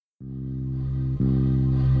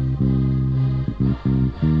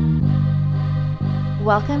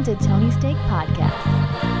Welcome to Tony Steak Podcast.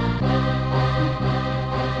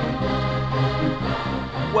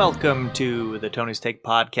 Welcome to the Tony Steak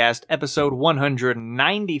Podcast, episode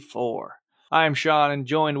 194. I'm Sean, and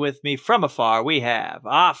joined with me from afar, we have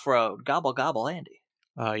Off-Road Gobble Gobble Andy.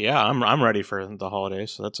 Yeah, I'm ready for the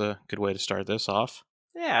holidays, so that's a good way to start this off.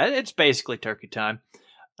 Yeah, it's basically turkey time.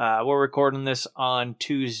 We're recording this on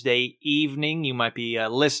Tuesday evening. You might be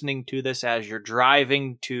listening to this as you're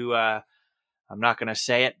driving to, I'm not going to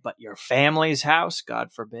say it, but your family's house,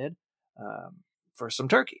 God forbid, for some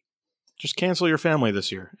turkey. Just cancel your family this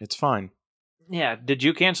year. It's fine. Yeah, did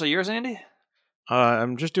you cancel yours, Andy?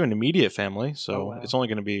 I'm just doing immediate family, so wow. It's only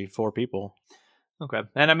going to be 4 people. Okay.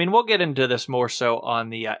 And I mean, we'll get into this more so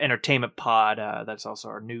on the entertainment pod. That's also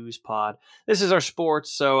our news pod. This is our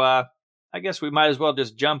sports, so I guess we might as well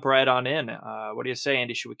just jump right on in. What do you say,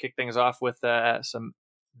 Andy? Should we kick things off with some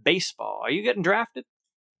baseball? Are you getting drafted?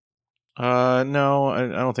 No, I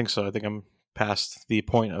don't think so. I think I'm past the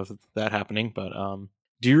point of that happening, but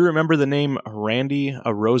do you remember the name Randy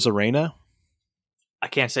Arozarena? I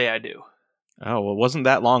can't say I do. Oh, well, it wasn't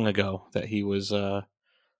that long ago that he was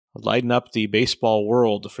lighting up the baseball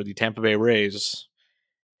world for the Tampa Bay Rays.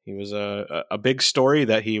 He was a big story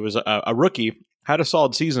that he was a rookie, had a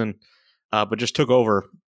solid season, but just took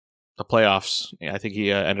over the playoffs. I think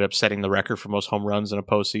he ended up setting the record for most home runs in a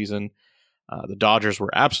postseason. The Dodgers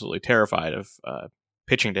were absolutely terrified of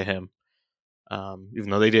pitching to him.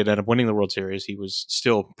 Even though they did end up winning the World Series, he was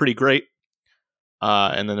still pretty great.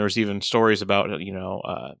 And then there was even stories about,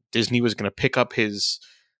 Disney was going to pick up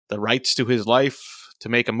the rights to his life to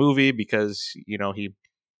make a movie because, he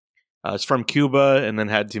is from Cuba and then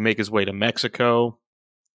had to make his way to Mexico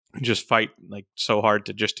and just fight like so hard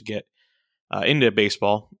to get into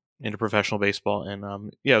baseball, into professional baseball.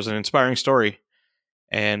 And it was an inspiring story.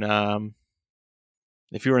 And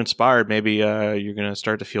if you were inspired, maybe you're going to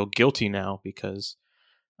start to feel guilty now because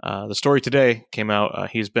the story today came out.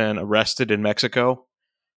 He's been arrested in Mexico.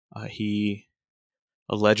 He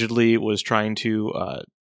allegedly was trying to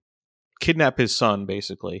kidnap his son,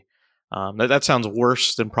 basically. That sounds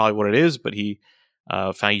worse than probably what it is, but he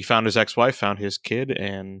found his ex-wife, found his kid,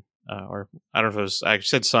 and or I don't know if it was, I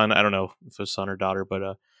said son, I don't know if it was son or daughter,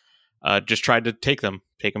 but just tried to take him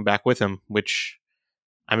back with him, which,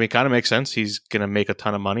 I mean, kind of makes sense. He's going to make a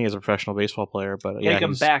ton of money as a professional baseball player, but Take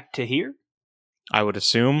him back to here? I would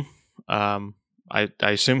assume. I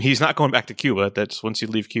assume he's not going back to Cuba. That's once you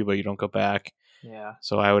leave Cuba, you don't go back. Yeah.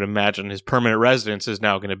 So I would imagine his permanent residence is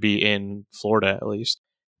now going to be in Florida, at least.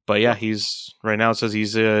 But yeah, he's right now. It says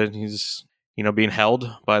he's being held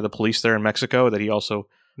by the police there in Mexico. That he also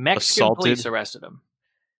Mexican assaulted. Police arrested him.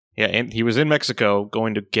 Yeah, and he was in Mexico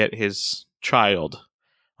going to get his child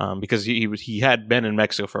because he had been in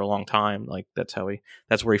Mexico for a long time. Like that's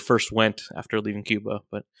where he first went after leaving Cuba.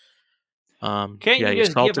 But can't you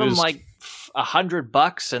just give them like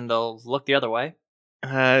 $100 and they'll look the other way?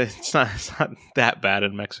 It's not that bad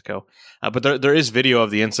in Mexico, but there is video of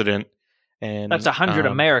the incident, and that's 100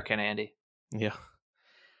 American, Andy. Yeah,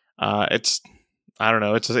 it's I don't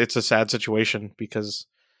know. It's a sad situation because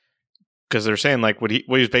they're saying like what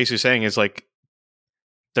he's basically saying is like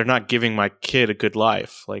they're not giving my kid a good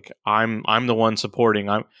life. Like I'm the one supporting.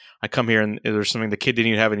 I come here and there's something the kid didn't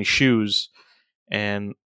even have any shoes,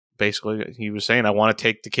 and basically he was saying I want to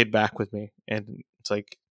take the kid back with me, and it's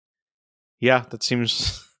like. Yeah, that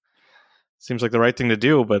seems like the right thing to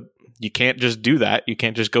do, but you can't just do that. You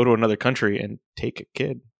can't just go to another country and take a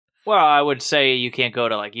kid. Well, I would say you can't go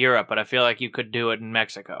to like Europe, but I feel like you could do it in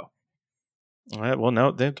Mexico. All right, well, no,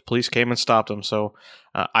 the police came and stopped him, so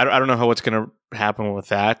I don't know what's going to happen with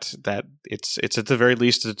that. That it's at the very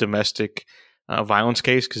least a domestic violence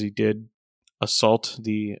case because he did assault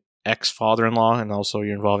the ex-father-in-law, and also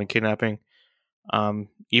you're involving kidnapping.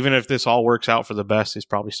 Even if this all works out for the best, he's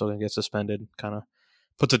probably still going to get suspended. Kind of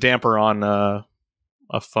puts a damper on a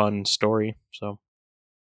fun story. So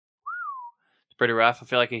it's pretty rough. I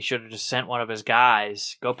feel like he should have just sent one of his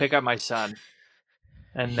guys, go pick up my son,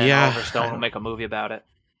 and then Oliver Stone will make a movie about it.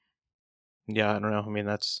 Yeah, I don't know. I mean,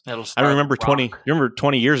 I remember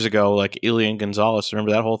 20 years ago, like Elian Gonzalez.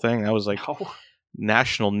 Remember that whole thing? That was like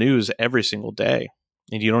national news every single day.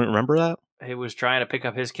 And you don't remember that? He was trying to pick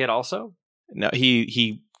up his kid also? No,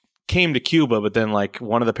 he came to Cuba, but then like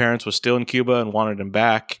one of the parents was still in Cuba and wanted him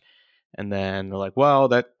back, and then they're like, "Well,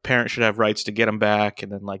 that parent should have rights to get him back,"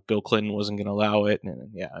 and then like Bill Clinton wasn't going to allow it, and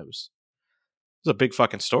yeah, it was a big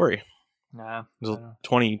fucking story. Nah, it was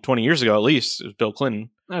 20 years ago at least. It was Bill Clinton.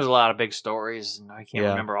 There's a lot of big stories, and I can't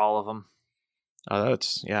remember all of them. Oh,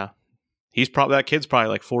 that kid's probably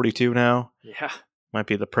like 42 now. Yeah, Might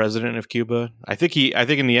be the president of Cuba. I think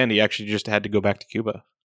in the end he actually just had to go back to Cuba.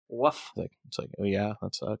 Woof. It's like, oh yeah,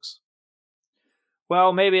 that sucks.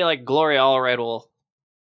 Well, maybe like Gloria Allred will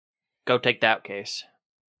go take that case.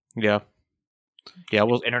 Yeah.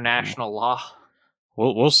 We'll International law.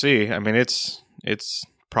 We'll see. I mean, it's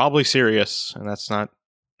probably serious, and that's not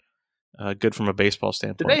good from a baseball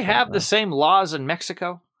standpoint. Do they have the same laws in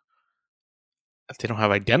Mexico? They don't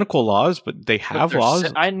have identical laws, but they have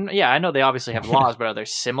laws. I know they obviously have laws, but are they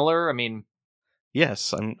similar? I mean,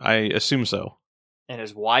 yes, I assume so. And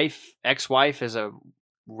his ex-wife, is a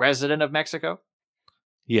resident of Mexico?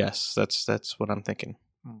 Yes, that's what I'm thinking.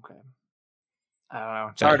 Okay. I don't know.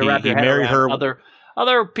 It's hard to wrap your head married around. her.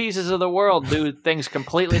 Other pieces of the world do things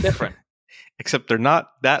completely different. Except they're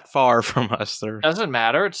not that far from us. Doesn't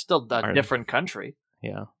matter. It's still a different country.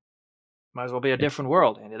 Yeah. Might as well be a different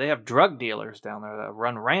world. And they have drug dealers down there that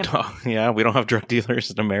run rampant. Oh, yeah, we don't have drug dealers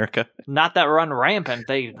in America. Not that run rampant.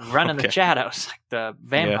 They run in the shadows like the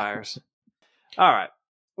vampires. Yeah. All right.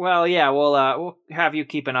 Well, yeah, we'll have you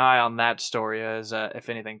keep an eye on that story as if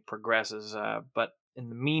anything progresses. But in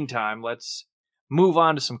the meantime, let's move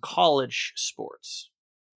on to some college sports.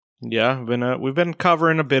 Yeah, we've been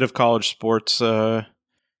covering a bit of college sports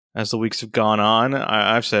as the weeks have gone on.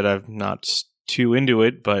 I've said I'm not too into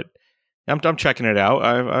it, but I'm checking it out.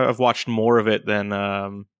 I've watched more of it than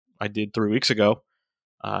I did 3 weeks ago,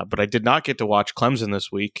 but I did not get to watch Clemson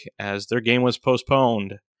this week as their game was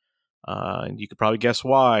postponed. And you could probably guess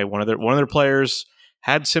why. One of their players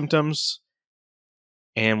had symptoms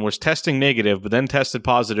and was testing negative, but then tested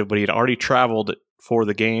positive, but he had already traveled for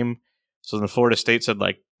the game. So then Florida State said,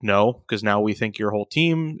 like, no, because now we think your whole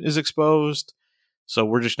team is exposed. So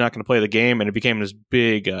we're just not going to play the game. And it became this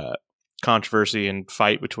big controversy and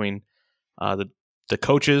fight between the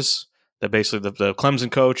coaches. That basically the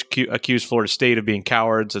Clemson coach accused Florida State of being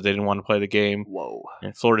cowards, that they didn't want to play the game. Whoa.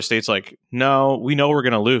 And Florida State's like, no, we know we're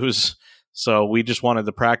going to lose. So we just wanted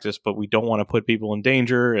the practice, but we don't want to put people in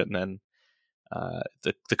danger. And then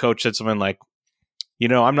the coach said something like,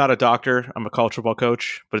 I'm not a doctor. I'm a college football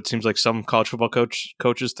coach, but it seems like some college football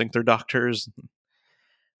coaches think they're doctors.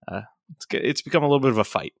 It's become a little bit of a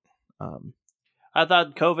fight. I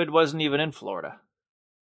thought COVID wasn't even in Florida.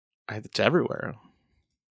 It's everywhere.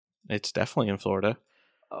 It's definitely in Florida.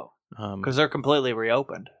 Oh, because they're completely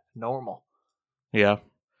reopened. Normal. Yeah.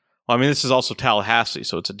 Well, I mean, this is also Tallahassee,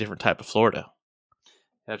 so it's a different type of Florida.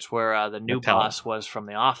 That's where the new boss was from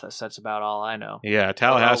The Office. That's about all I know. Yeah,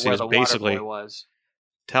 Tallahassee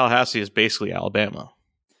Tallahassee is basically Alabama.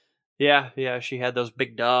 Yeah. She had those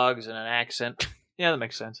big dogs and an accent. Yeah, that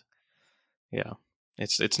makes sense. Yeah,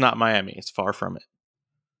 it's not Miami. It's far from it.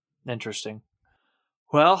 Interesting.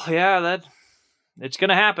 Well, yeah, it's going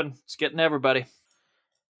to happen. It's getting everybody.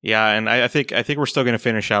 Yeah, and I think we're still going to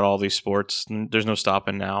finish out all these sports. There's no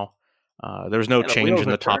stopping now. There's no change in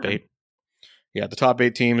the top 8. Yeah, the top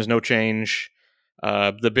 8 teams, no change.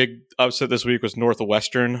 The big upset this week was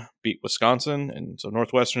Northwestern beat Wisconsin, and so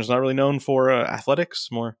Northwestern is not really known for athletics,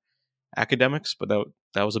 more academics, but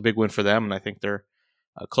that was a big win for them, and I think they're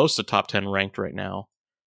close to top 10 ranked right now.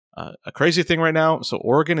 A crazy thing right now, so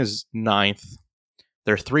Oregon is 9th.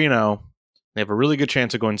 They're 3-0. They have a really good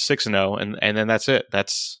chance of going 6-0, and then that's it.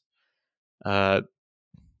 That's what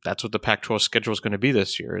the Pac-12 schedule is going to be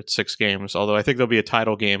this year. It's 6 games, although I think there'll be a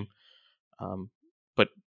title game. But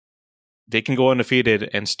they can go undefeated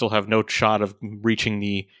and still have no shot of reaching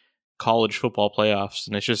the college football playoffs,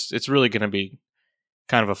 and it's really going to be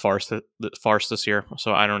kind of a farce this year.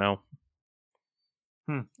 So I don't know.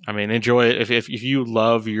 I mean, enjoy it if you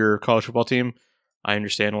love your college football team. I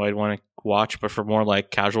understand why I'd want to watch, but for more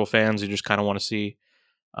like casual fans who just kind of want to see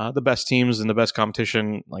the best teams and the best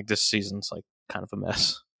competition, like this season's like kind of a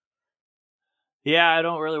mess. Yeah, I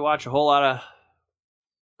don't really watch a whole lot of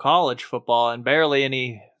college football and barely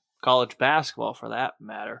any college basketball for that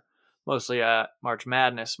matter. Mostly March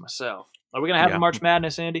Madness myself. Are we going to have a March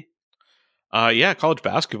Madness, Andy? Yeah, college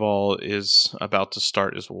basketball is about to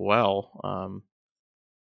start as well.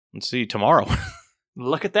 Let's see, tomorrow.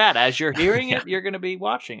 Look at that. As you're hearing it, you're going to be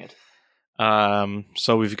watching it.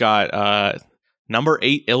 So we've got number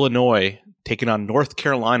 8 Illinois taking on North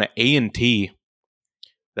Carolina A&T.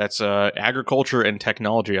 That's agriculture and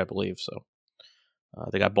technology, I believe. So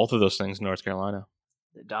they got both of those things in North Carolina.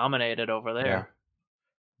 They dominated over there. Yeah.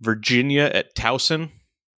 Virginia at Towson.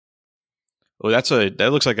 Oh,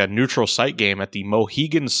 that looks like a neutral site game at the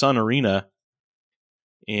Mohegan Sun Arena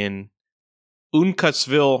in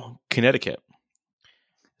Uncasville, Connecticut.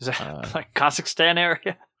 Is that like Kazakhstan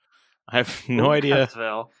area? I have no idea.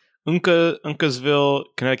 Uncasville,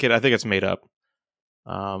 Connecticut. I think it's made up.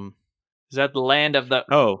 Is that the land of the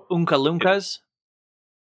Oompa Loompas?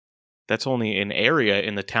 that's only an area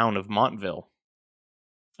in the town of Montville.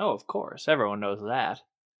 Oh, of course, everyone knows that.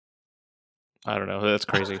 I don't know. That's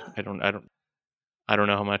crazy. I don't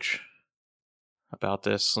know how much about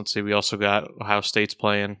this. Let's see. We also got Ohio State's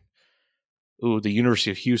playing. Ooh, the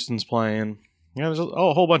University of Houston's playing. Yeah, there's a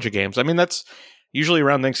whole bunch of games. I mean, that's usually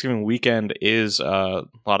around Thanksgiving weekend is a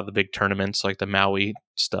lot of the big tournaments like the Maui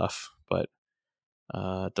stuff, but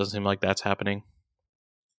it doesn't seem like that's happening.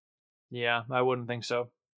 Yeah, I wouldn't think so.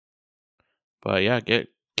 But yeah, get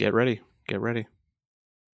ready. Get ready.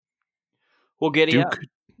 We'll get it.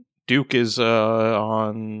 Duke is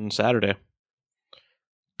on Saturday.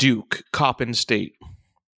 Duke, Coppin State.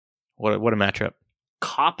 What a matchup.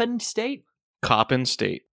 Coppin State? Coppin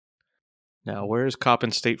State. Now, where is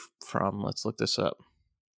Coppin State from? Let's look this up.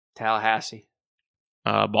 Tallahassee.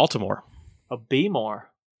 Baltimore. A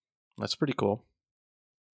B-more. That's pretty cool.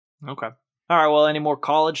 Okay. All right, well, any more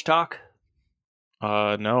college talk?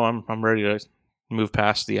 No, I'm ready to move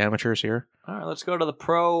past the amateurs here. All right, let's go to the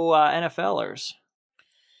pro NFLers.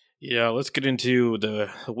 Yeah, let's get into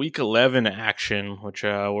the Week 11 action, which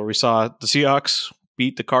where we saw the Seahawks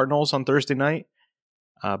beat the Cardinals on Thursday night.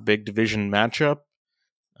 Big division matchup.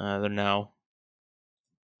 They're now,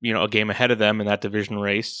 a game ahead of them in that division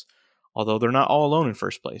race. Although they're not all alone in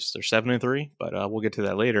first place. They're 7-3, but we'll get to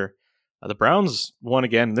that later. The Browns won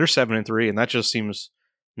again. They're 7-3, and that just seems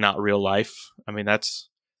not real life. I mean,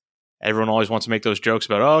 everyone always wants to make those jokes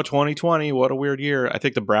about 2020, what a weird year. I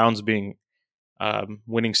think the Browns being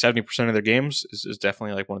winning 70% of their games is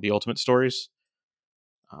definitely like one of the ultimate stories.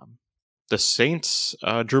 The Saints,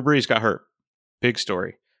 Drew Brees got hurt. Big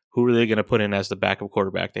story. Who are they going to put in as the backup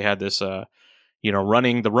quarterback? They had this,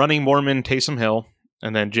 running Mormon Taysom Hill,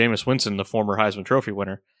 and then Jameis Winston, the former Heisman Trophy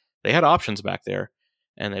winner. They had options back there,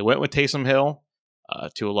 and they went with Taysom Hill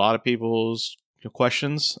to a lot of people's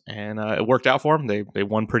questions, and it worked out for him. They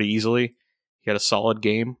won pretty easily. He had a solid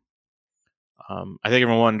game. I think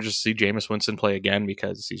everyone wanted to just see Jameis Winston play again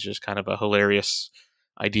because he's just kind of a hilarious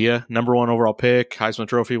idea. Number 1 overall pick, Heisman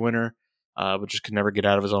Trophy winner, but just could never get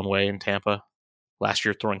out of his own way in Tampa. Last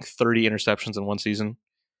year, throwing 30 interceptions in one season.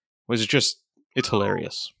 It's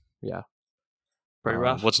hilarious. Yeah. Pretty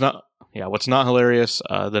rough. What's not hilarious,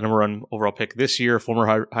 the number 1 overall pick this year,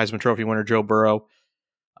 former Heisman Trophy winner Joe Burrow,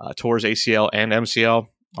 tore his ACL and MCL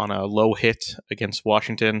on a low hit against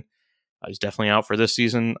Washington. He's definitely out for this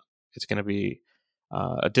season. It's going to be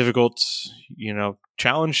a difficult,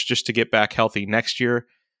 challenge just to get back healthy next year.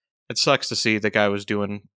 It sucks to see the guy was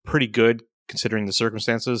doing pretty good considering the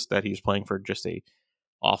circumstances that he was playing for just a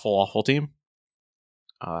awful team.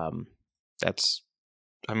 The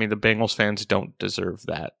Bengals fans don't deserve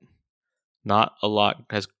that. Not a lot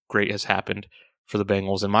as great has happened for the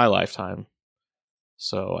Bengals in my lifetime.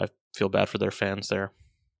 So I feel bad for their fans there.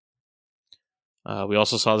 We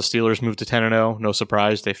also saw the Steelers move to 10-0. No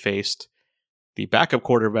surprise, they faced the backup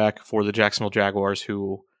quarterback for the Jacksonville Jaguars,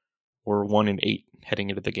 who were 1-8 heading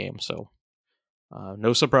into the game. So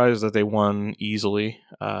no surprise that they won easily.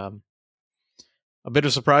 A bit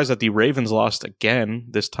of surprise that the Ravens lost again,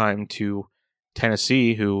 this time to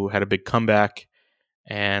Tennessee, who had a big comeback.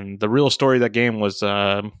 And the real story of that game was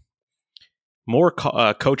more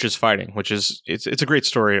coaches fighting, which is it's a great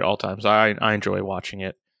story at all times. I enjoy watching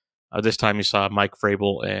it. This time you saw Mike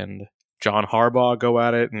Vrabel and John Harbaugh go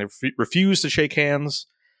at it, and they refused to shake hands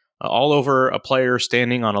all over a player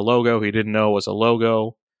standing on a logo he didn't know was a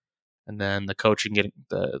logo. And then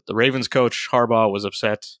the Ravens coach Harbaugh was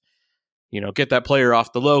upset. Get that player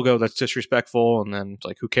off the logo. That's disrespectful. And then it's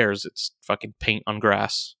like, who cares? It's fucking paint on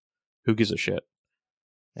grass. Who gives a shit?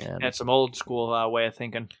 And that's some old school way of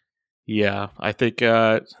thinking. Yeah, I think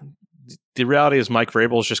the reality is Mike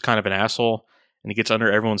Vrabel is just kind of an asshole. And he gets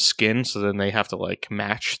under everyone's skin, so then they have to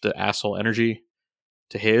match the asshole energy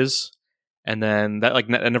to his, and then that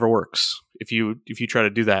that never works. If you try to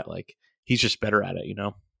do that, he's just better at it, Yeah.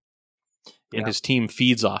 And his team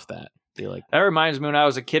feeds off that. That reminds me when I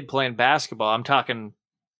was a kid playing basketball. I'm talking,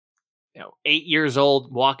 8 years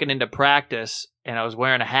old, walking into practice, and I was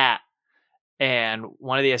wearing a hat, and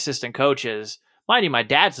one of the assistant coaches, mind you, my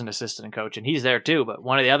dad's an assistant coach, and he's there too, but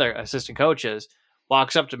one of the other assistant coaches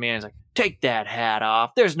walks up to me and is like, "Take that hat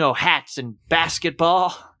off. There's no hats in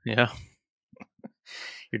basketball." Yeah.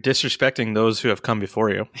 You're disrespecting those who have come before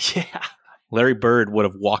you. Yeah. Larry Bird would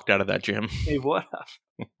have walked out of that gym. He would have.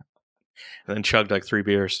 And then chugged 3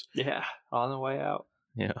 beers. Yeah, on the way out.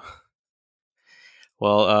 Yeah.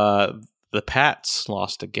 Well, the Pats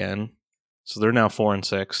lost again. So they're now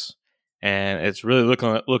 4-6. And it's really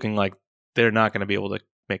looking like they're not going to be able to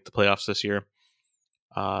make the playoffs this year.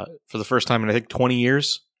 For the first time in, I think, 20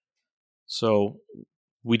 years. So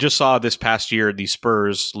we just saw this past year the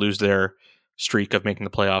Spurs lose their streak of making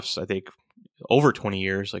the playoffs, I think, over 20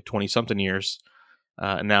 years, like 20-something years.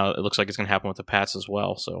 And now it looks like it's going to happen with the Pats as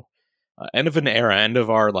well. So end of an era, end of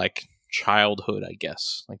our like childhood, I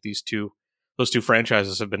guess. Like those two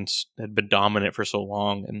franchises had been dominant for so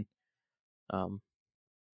long. And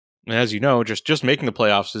as you know, just making the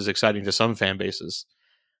playoffs is exciting to some fan bases.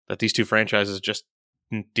 That these two franchises just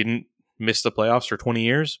didn't miss the playoffs for 20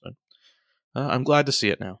 years. But I'm glad to see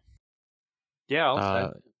it now. Yeah,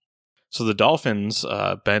 I'll say. So the Dolphins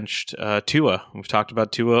benched Tua. We've talked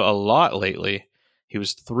about Tua a lot lately. He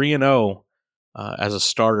was 3-0 as a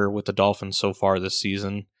starter with the Dolphins so far this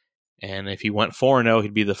season. And if he went 4-0,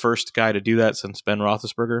 he'd be the first guy to do that since Ben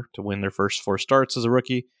Roethlisberger to win their first 4 starts as a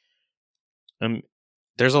rookie.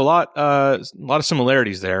 There's a lot of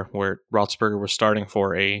similarities there where Roethlisberger was starting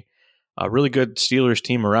for a really good Steelers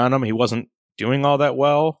team around him. He wasn't doing all that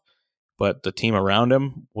well, but the team around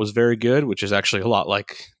him was very good, which is actually a lot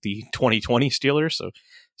like the 2020 Steelers. So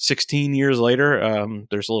 16 years later,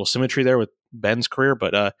 there's a little symmetry there with Ben's career.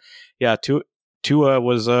 But Tua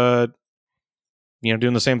was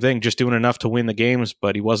doing the same thing, just doing enough to win the games,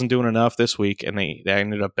 but he wasn't doing enough this week, and they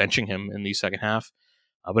ended up benching him in the second half.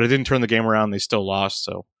 But it didn't turn the game around. They still lost,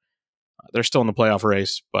 so they're still in the playoff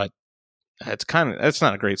race. But that's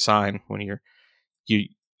not a great sign when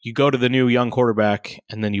you go to the new young quarterback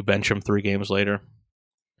and then you bench him 3 games later.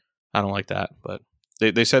 I don't like that, but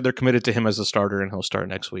they said they're committed to him as a starter, and he'll start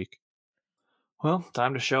next week. Well,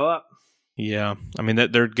 time to show up. Yeah, I mean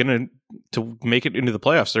they're gonna to make it into the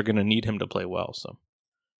playoffs. They're gonna need him to play well. So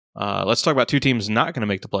let's talk about 2 teams not going to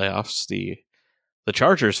make the playoffs. The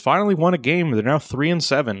Chargers finally won a game. They're now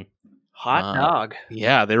 3-7. Hot dog.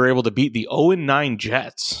 Yeah, they were able to beat the 0-9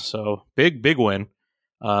 Jets. So big win.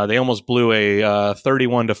 They almost blew a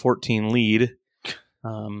 31-14 lead.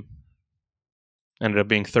 Ended up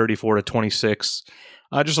being 34-26.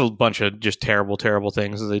 Just a bunch of just terrible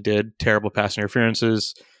things that they did. Terrible pass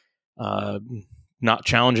interferences. Not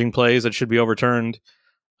challenging plays that should be overturned.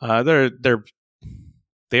 They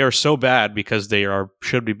are so bad because they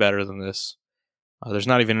should be better than this. There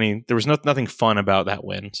was nothing fun about that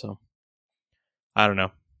win. So I don't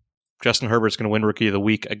know. Justin Herbert's going to win Rookie of the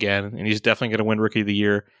Week again, and he's definitely going to win Rookie of the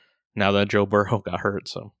Year now that Joe Burrow got hurt.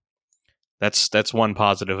 So that's one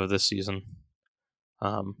positive of this season.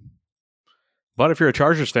 But if you're a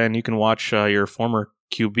Chargers fan, you can watch your former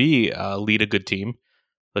QB lead a good team.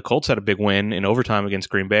 The Colts had a big win in overtime against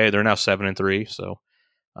Green Bay. They're now 7-3. So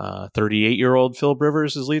 38-year-old Philip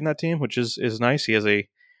Rivers is leading that team, which is nice. He has I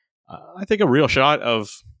think a real shot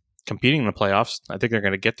of competing in the playoffs. I think they're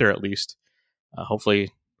going to get there at least.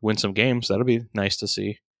 Hopefully win some games. That'll be nice to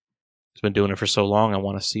see. He's been doing it for so long. I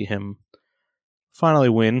want to see him finally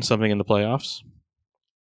win something in the playoffs.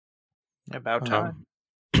 About time.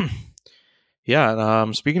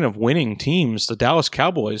 Speaking of winning teams, the Dallas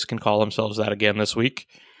Cowboys can call themselves that again this week.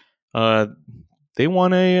 They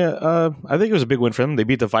won I think it was a big win for them. They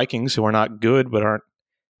beat the Vikings, who are not good but aren't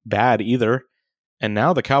bad either. And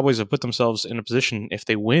now the Cowboys have put themselves in a position, if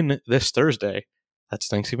they win this Thursday, that's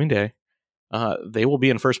Thanksgiving Day, they will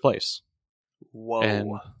be in first place. Whoa.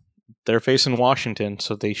 And they're facing Washington,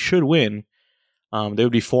 so they should win. They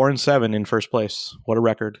would be 4-7 in first place. What a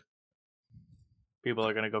record. People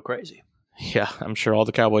are going to go crazy. Yeah, I'm sure all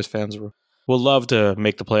the Cowboys fans will love to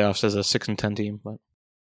make the playoffs as a 6-10 team. But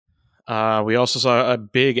we also saw a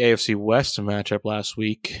big AFC West matchup last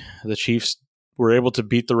week. The Chiefs were able to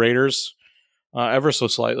beat the Raiders ever so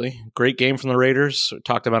slightly. Great game from the Raiders. We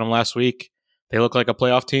talked about them last week. They look like a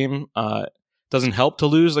playoff team. Doesn't help to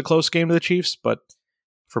lose a close game to the Chiefs, but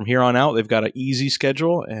from here on out, they've got an easy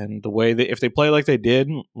schedule. And if they play like they did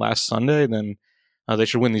last Sunday, then they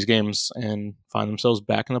should win these games and find themselves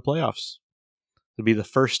back in the playoffs. It'll be the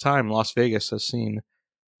first time Las Vegas has seen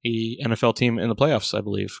a NFL team in the playoffs, I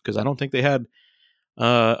believe, because I don't think they had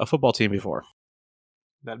a football team before.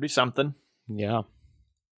 That'd be something. Yeah.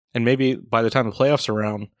 And maybe by the time the playoffs are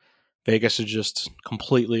around, Vegas is just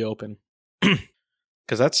completely open.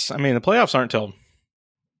 Because the playoffs aren't until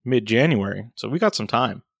mid-January, so we got some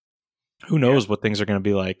time. Who knows what things are going to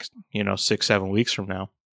be like, 6-7 weeks from now.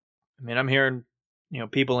 I mean, I'm hearing,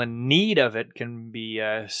 people in need of it can be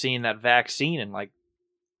seeing that vaccine in like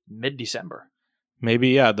mid-December.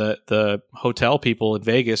 Maybe, the hotel people in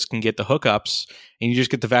Vegas can get the hookups, and you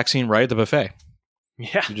just get the vaccine right at the buffet.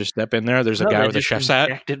 Yeah. You just step in there, there's a guy with a chef's hat.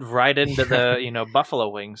 Injected right into the, buffalo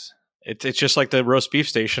wings. It's just like the roast beef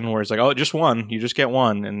station where it's like, oh, just one. You just get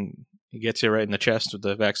one, and it gets you right in the chest with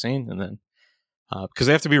the vaccine. And then, because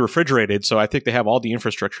they have to be refrigerated, so I think they have all the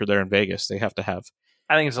infrastructure there in Vegas. They have to have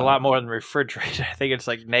I think it's a lot more than refrigerator. I think it's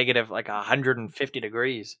like negative, like 150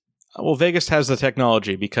 degrees. Well, Vegas has the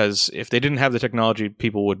technology, because if they didn't have the technology,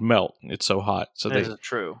 people would melt. It's so hot. So This is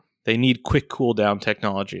true. they need quick cool down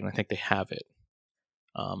technology, and I think they have it.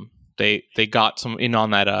 They got some in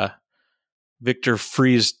on that Victor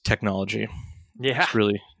Freeze technology. Yeah. It's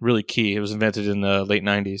really, really key. It was invented in the late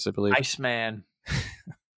 90s, I believe. Iceman.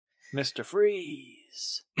 Mr.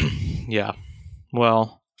 Freeze. Yeah.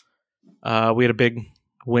 Well, we had a big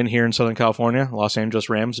win here in Southern California. Los Angeles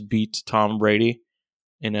Rams beat Tom Brady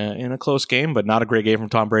in a close game, but not a great game from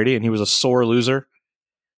Tom Brady, and he was a sore loser.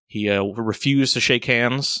 He refused to shake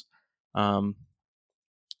hands, and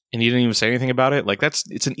he didn't even say anything about it. Like,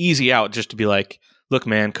 it's an easy out just to be like, look,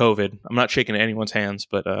 man, COVID. I'm not shaking anyone's hands,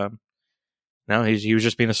 but no, he was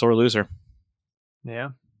just being a sore loser. Yeah.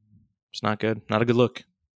 It's not good. Not a good look.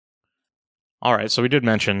 All right, so we did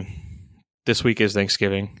mention this week is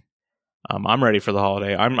Thanksgiving. I'm ready for the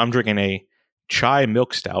holiday. I'm drinking a chai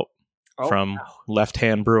milk stout from Left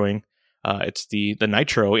Hand Brewing. It's the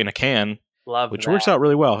nitro in a can, which works out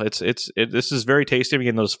really well. This is very tasty. We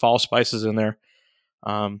get those fall spices in there.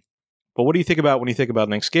 But what do you think about when you think about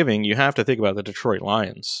Thanksgiving? You have to think about the Detroit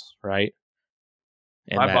Lions, right?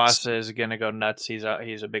 And my boss is gonna go nuts. He's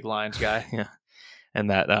a big Lions guy. Yeah,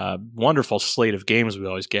 and that wonderful slate of games we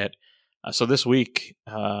always get. So this week,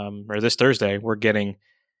 or this Thursday, we're getting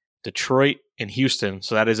Detroit and Houston.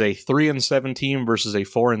 So that is a 3-7 team versus a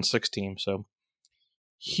 4-6 team. So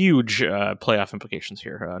huge playoff implications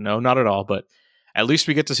here. No, not at all. But at least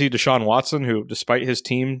we get to see Deshaun Watson, who, despite his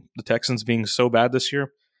team, the Texans, being so bad this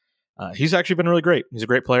year, he's actually been really great. He's a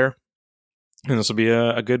great player. And this will be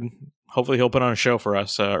a good, hopefully he'll put on a show for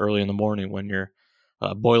us early in the morning when you're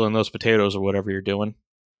boiling those potatoes or whatever you're doing.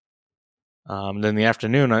 Then in the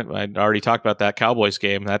afternoon, I already talked about that Cowboys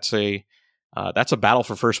game. That's a battle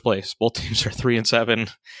for first place. Both teams are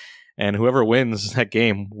 3-7, and whoever wins that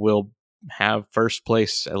game will have first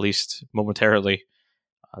place, at least momentarily.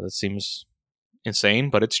 That seems insane,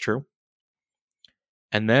 but it's true.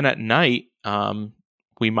 And then at night,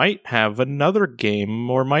 we might have another game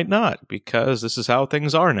or might not, because this is how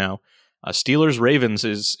things are now. Steelers-Ravens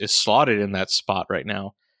is slotted in that spot right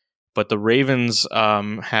now. But the Ravens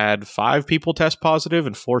had 5 people test positive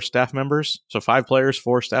and 4 staff members. So 5 players,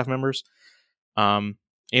 4 staff members in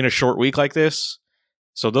a short week like this.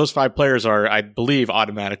 So those 5 players are, I believe,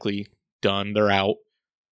 automatically done. They're out.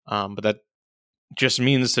 But that just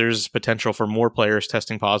means there's potential for more players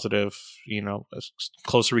testing positive, as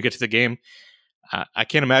closer we get to the game. I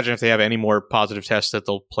can't imagine if they have any more positive tests that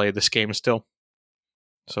they'll play this game still.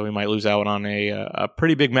 So we might lose out on a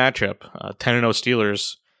pretty big matchup. 10-0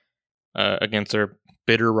 Steelers against their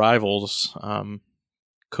bitter rivals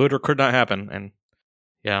could or could not happen. And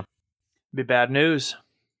yeah. Be bad news.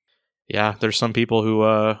 Yeah, there's some people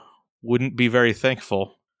who wouldn't be very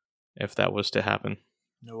thankful if that was to happen.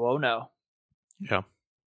 Oh, no. Yeah.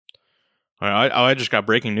 All right, I just got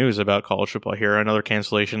breaking news about college football here. Another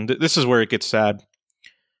cancellation. This is where it gets sad.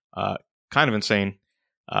 Kind of insane.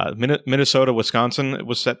 Minnesota, Wisconsin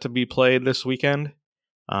was set to be played this weekend.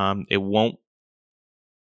 It won't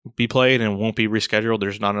be played and won't be rescheduled.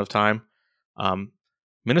 There's not enough time.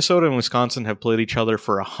 Minnesota and Wisconsin have played each other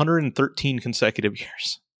for 113 consecutive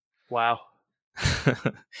years. Wow.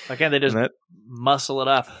 Why can't they just muscle it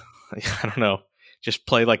up? I don't know. Just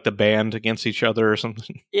play like the band against each other or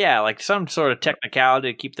something. Yeah, like some sort of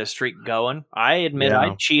technicality to keep the streak going. I admit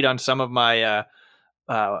I cheat on some of my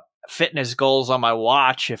fitness goals on my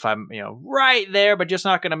watch. If I'm right there but just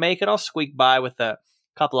not going to make it, I'll squeak by with a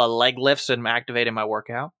couple of leg lifts and activating my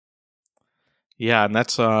workout. Yeah, and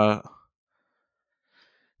that's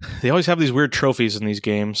they always have these weird trophies in these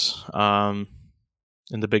games in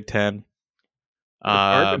the Big Ten. The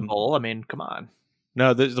Bourbon Bowl, I mean, come on.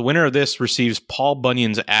 No, the winner of this receives Paul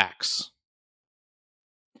Bunyan's axe.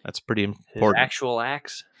 That's pretty important. His actual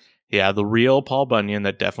axe? Yeah, the real Paul Bunyan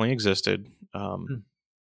that definitely existed.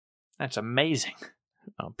 That's amazing.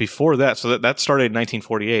 Before that, so that started in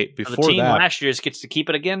 1948. Before the team that, last year just gets to keep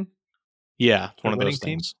it again? Yeah, it's one of those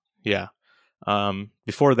things. Yeah.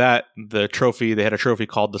 Before that, they had a trophy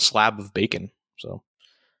called the Slab of Bacon. So,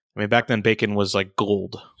 I mean, back then bacon was like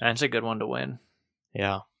gold. That's a good one to win.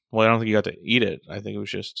 Yeah. Well, I don't think you got to eat it. I think it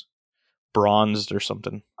was just bronzed or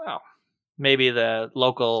something. Well, maybe the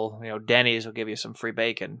local, Denny's will give you some free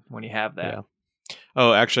bacon when you have that. Yeah.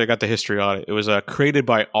 Oh, actually, I got the history on it. It was created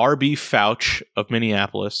by R.B. Fouch of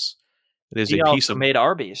Minneapolis. It is he a piece also of made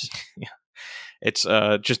Arby's. Yeah. It's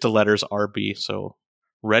just the letters R.B. So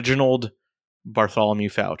Reginald Bartholomew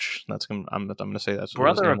Fouch. I'm going to say that's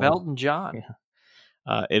brother of Elton John.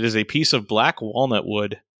 Yeah. It is a piece of black walnut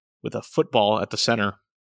wood with a football at the center.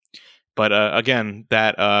 But again,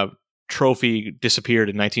 that trophy disappeared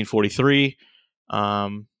in 1943.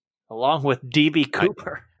 Along with D.B.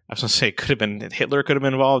 Cooper. I was going to say, could have been Hitler, could have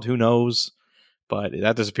been involved. Who knows? But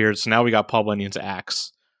that disappeared. So now we got Paul Bunyan's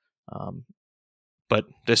axe. But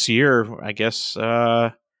this year, I guess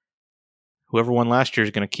whoever won last year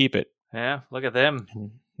is going to keep it. Yeah, look at them.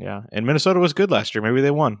 Yeah, and Minnesota was good last year. Maybe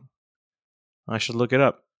they won. I should look it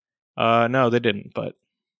up. No, they didn't, but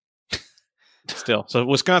still. So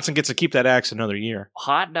Wisconsin gets to keep that axe another year.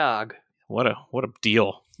 Hot dog. What a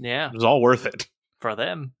deal. Yeah. It was all worth it. For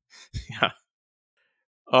them. Yeah.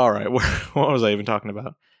 All right. What was I even talking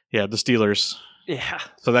about? Yeah, the Steelers. Yeah.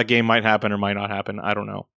 So that game might happen or might not happen. I don't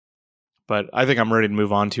know. But I think I'm ready to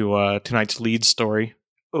move on to tonight's lead story.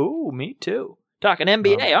 Oh, me too. Talking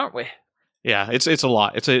NBA, aren't we? Yeah, it's a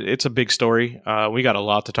lot. It's a big story. We got a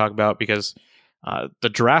lot to talk about because the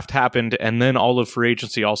draft happened and then all of free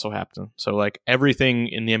agency also happened. So like everything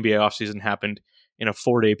in the NBA offseason happened in a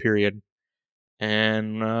 4-day period.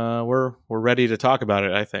 And we're ready to talk about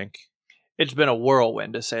it, I think. It's been a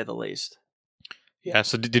whirlwind, to say the least. Yeah,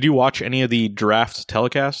 so did you watch any of the draft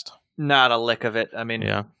telecast? Not a lick of it. I mean,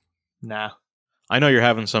 yeah. Nah. I know you're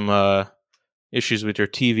having some issues with your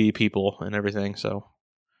TV people and everything, so.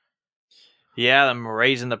 Yeah, I'm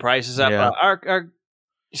raising the prices up. Yeah. Our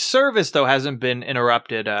service, though, hasn't been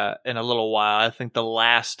interrupted in a little while. I think the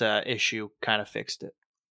last issue kind of fixed it.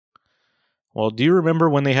 Well, do you remember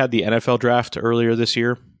when they had the NFL draft earlier this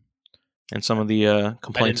year and some of the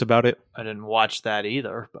complaints about it? I didn't watch that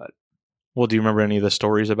either, but... Well, do you remember any of the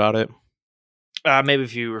stories about it? Maybe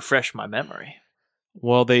if you refresh my memory.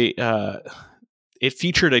 Well, it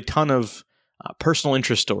featured a ton of personal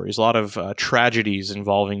interest stories, a lot of tragedies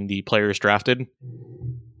involving the players drafted,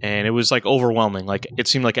 and it was like overwhelming. Like it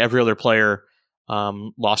seemed like every other player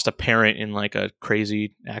lost a parent in like a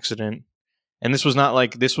crazy accident, and this was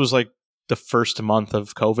like the first month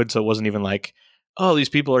of COVID, so it wasn't even like, oh, these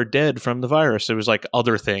people are dead from the virus. It was like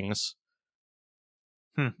other things.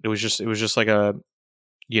 It was just like a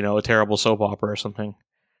terrible soap opera or something.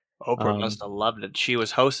 Oprah must have loved it. She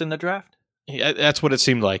was hosting the draft? Yeah, that's what it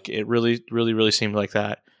seemed like. It really, really, really seemed like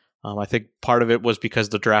that. I think part of it was because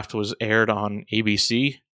the draft was aired on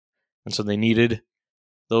ABC, and so they needed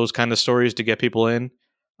those kind of stories to get people in.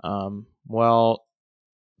 Well,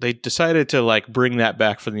 they decided to like bring that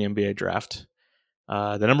back for the NBA draft.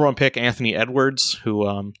 The number one pick, Anthony Edwards,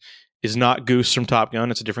 who is not Goose from Top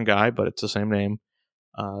Gun. It's a different guy, but it's the same name.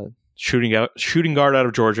 Shooting guard out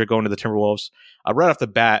of Georgia, going to the Timberwolves. Right off the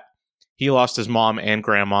bat, he lost his mom and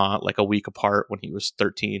grandma like a week apart when he was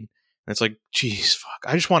 13. And it's like, geez, fuck.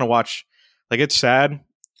 I just want to watch. Like, it's sad,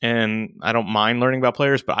 and I don't mind learning about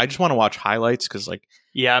players, but I just want to watch highlights because, like,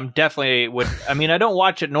 yeah, I'm definitely would. I mean, I don't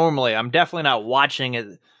watch it normally. I'm definitely not watching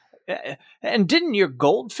it. And didn't your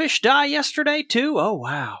goldfish die yesterday too? Oh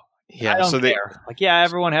wow. Yeah, I don't care. Like, yeah,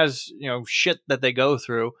 everyone has shit that they go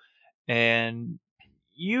through, and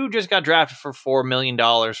you just got drafted for $4 million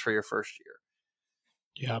for your first year.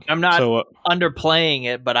 Yeah, I'm not underplaying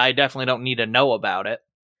it, but I definitely don't need to know about it.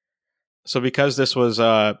 So because this was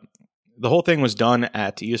the whole thing was done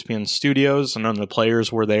at ESPN Studios, and none of the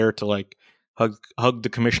players were there to like hug the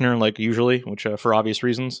commissioner like usually, which for obvious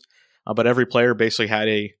reasons. But every player basically had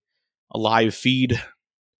a live feed,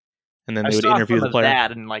 and then they would interview the player.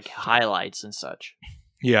 That and like highlights and such.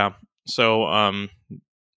 Yeah, so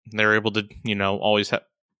they're able to always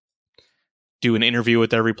do an interview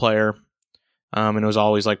with every player. And it was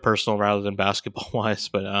always like personal rather than basketball wise,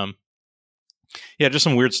 but yeah, just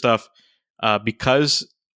some weird stuff. Because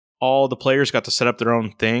all the players got to set up their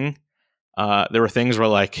own thing. There were things where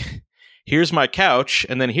like, here's my couch,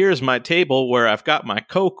 and then here's my table where I've got my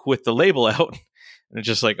Coke with the label out, and it's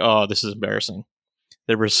just like, oh, this is embarrassing.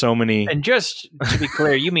 There were so many. And just to be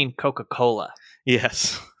clear, you mean Coca-Cola?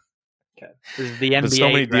 Yes. Okay. This is the NBA so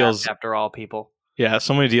many draft, deals after all, people. Yeah,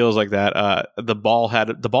 so many deals like that. The Ball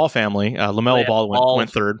family. LaMelo Ball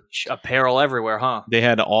went third. Apparel everywhere, huh? They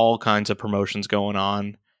had all kinds of promotions going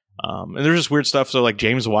on. And there's just weird stuff. So like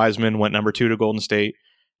James Wiseman went number 2 to Golden State.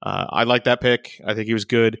 I like that pick. I think he was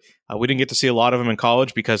good. We didn't get to see a lot of him in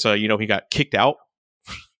college because he got kicked out.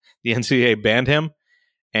 The NCAA banned him,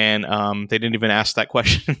 and they didn't even ask that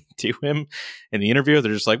question to him in the interview.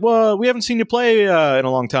 They're just like, "Well, we haven't seen you play in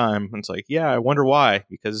a long time." And it's like, yeah, I wonder why,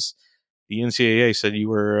 because the NCAA said you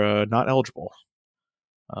were not eligible.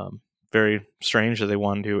 Very strange that they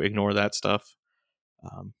wanted to ignore that stuff.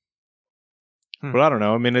 But I don't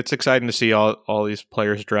know. I mean, it's exciting to see all these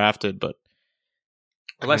players drafted, but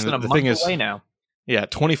less than a month away now. Yeah,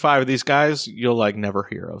 25 of these guys you'll like never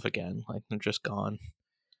hear of again. Like, they're just gone.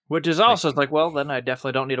 Which is also it's like, well, then I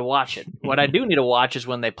definitely don't need to watch it. What I do need to watch is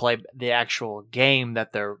when they play the actual game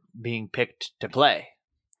that they're being picked to play.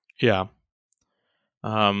 Yeah.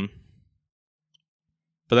 But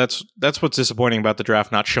that's what's disappointing about the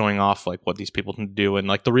draft, not showing off like what these people can do and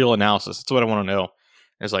like the real analysis. That's what I want to know.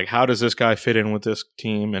 Is like, how does this guy fit in with this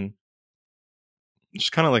team? And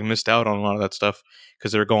just kind of like missed out on a lot of that stuff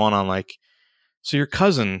because they're going on like, so your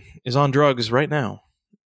cousin is on drugs right now.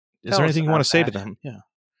 Is there anything you want to say to them? Yeah.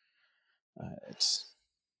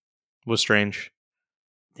 Was strange.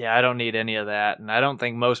 Yeah, I don't need any of that. And I don't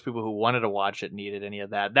think most people who wanted to watch it needed any of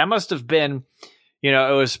that. That must have been,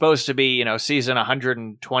 it was supposed to be, season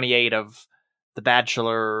 128 of The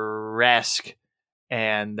Bachelor-esque.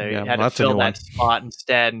 And they had to fill that spot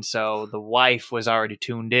instead. And so the wife was already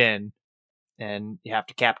tuned in. And you have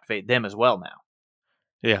to captivate them as well now.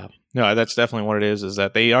 Yeah. No, that's definitely what it is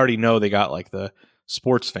that they already know they got like the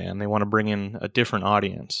sports fan. They want to bring in a different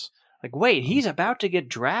audience. Like, wait, he's about to get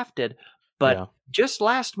drafted, but just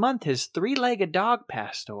last month his 3-legged dog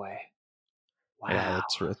passed away. Wow. Yeah,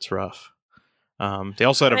 it's rough. They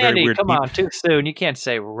also had a Randy, very weird... come on, too soon. You can't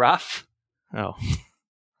say rough. Oh.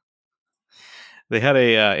 They had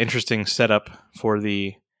a interesting setup for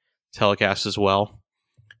the telecast as well,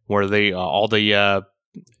 where they all the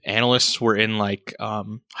analysts were in like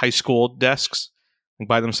high school desks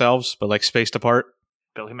by themselves, but like spaced apart.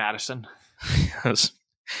 Billy Madison. It was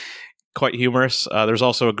quite humorous. There's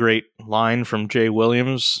also a great line from Jay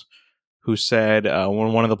Williams, who said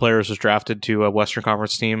when one of the players was drafted to a Western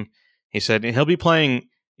Conference team, he said he'll be playing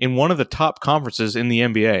in one of the top conferences in the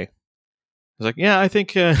NBA. I was like, yeah, I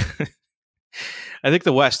think I think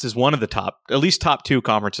the West is one of the at least top 2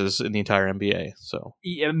 conferences in the entire NBA. So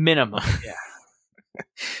minimum, yeah. I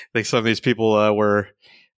think some of these people were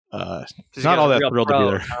not all that thrilled to be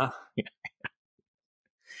there.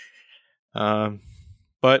 Huh?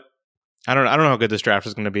 But I don't know how good this draft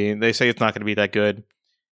is going to be. They say it's not going to be that good,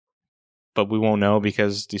 but we won't know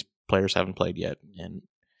because these players haven't played yet, and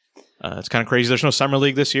it's kind of crazy. There's no summer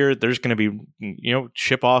league this year. There's going to be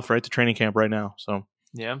ship off right to training camp right now. So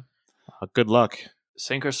yeah, good luck.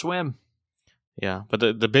 Sink or swim. Yeah, but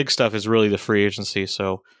the big stuff is really the free agency.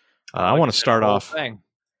 So I want to start off.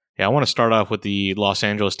 Yeah, I want to start off with the Los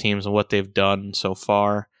Angeles teams and what they've done so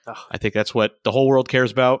far. Oh. I think that's what the whole world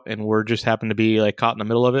cares about, and we're just happen to be like caught in the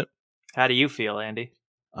middle of it. How do you feel, Andy?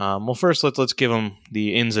 Well, first let's give them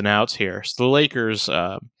the ins and outs here. So the Lakers, we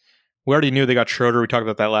already knew they got Schroeder. We talked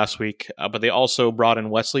about that last week, but they also brought in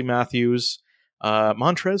Wesley Matthews,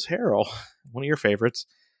 Montrezl Harrell, one of your favorites,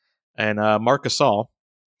 and Marc Gasol.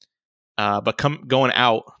 But going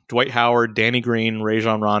out, Dwight Howard, Danny Green,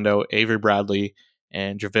 Rajon Rondo, Avery Bradley,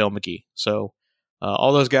 and JaVale McGee. So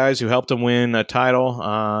all those guys who helped them win a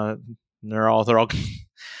title, they're all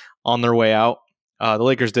on their way out. The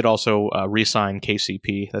Lakers did also re-sign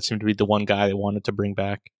KCP. That seemed to be the one guy they wanted to bring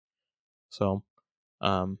back. So,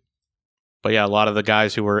 but yeah, a lot of the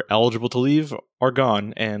guys who were eligible to leave are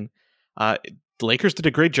gone, and the Lakers did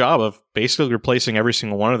a great job of basically replacing every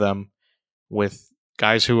single one of them with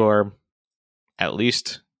guys who are at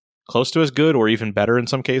least close to as good or even better in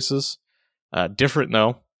some cases. Different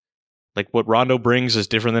though. Like what Rondo brings is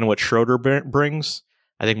different than what Schroeder brings.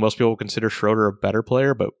 I think most people consider Schroeder a better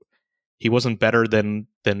player, but he wasn't better than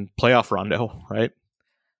playoff Rondo, right?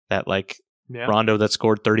 That Rondo that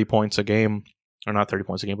scored 30 points a game, or not 30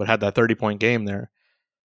 points a game, but had that 30-point game there.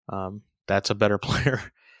 That's a better player.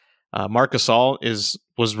 Marc Gasol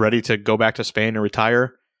was ready to go back to Spain and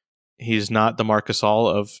retire. He's not the Marc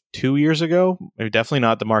Gasol of 2 years ago. Maybe definitely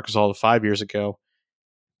not the Marc Gasol of 5 years ago.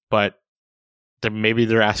 But maybe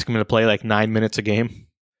they're asking him to play like 9 minutes a game.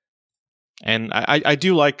 And I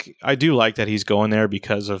do like that he's going there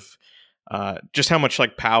because of just how much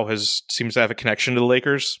like Pau seems to have a connection to the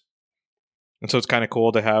Lakers. And so it's kind of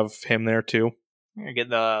cool to have him there too. Get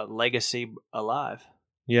the legacy alive.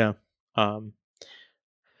 Yeah. Then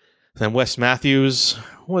Wes Matthews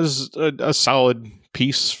was a solid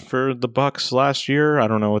piece for the Bucks last year. I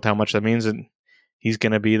don't know how much that means. And he's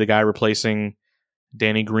going to be the guy replacing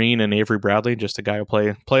Danny Green and Avery Bradley, just a guy who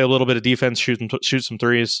play a little bit of defense, shoot some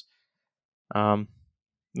threes. Not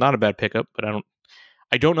a bad pickup, but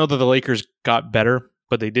I don't know that the Lakers got better,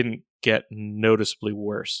 but they didn't get noticeably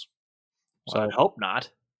worse. Well, I hope not.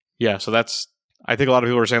 Yeah, so I think a lot of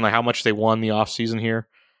people are saying like how much they won the offseason here.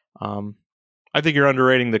 I think you're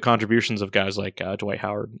underrating the contributions of guys like Dwight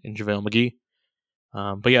Howard and JaVale McGee.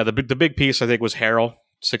 But yeah, the big piece I think was Harrell,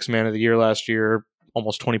 6th man of the year last year,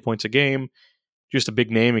 almost 20 points a game. Just a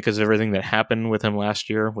big name because of everything that happened with him last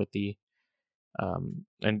year with the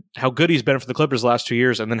and how good he's been for the Clippers the last 2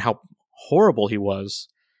 years, and then how horrible he was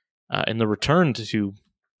in the return to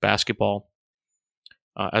basketball.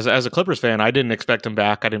 As a Clippers fan, I didn't expect him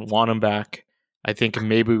back. I didn't want him back. I think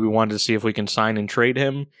maybe we wanted to see if we can sign and trade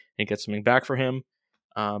him and get something back for him.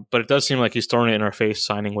 But it does seem like he's throwing it in our face,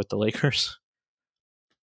 signing with the Lakers.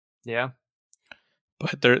 Yeah.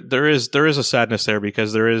 But there is a sadness there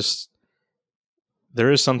because there is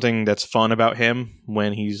something that's fun about him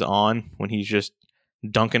when he's just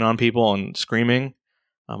dunking on people and screaming.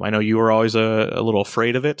 I know you were always a little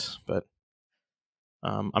afraid of it, but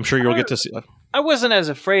I'm sure you'll get to see. I wasn't as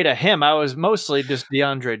afraid of him. I was mostly just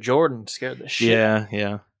DeAndre Jordan scared the shit.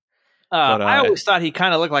 Yeah. But, I always thought he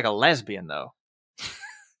kind of looked like a lesbian, though.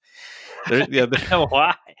 I don't know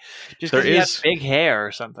why. Just because he has big hair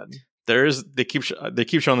or something. They keep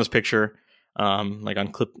showing this picture, like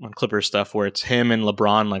on Clippers stuff, where it's him and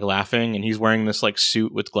LeBron like laughing, and he's wearing this like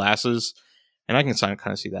suit with glasses, and I can kind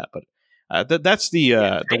of see that. But that's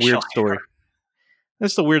the weird story.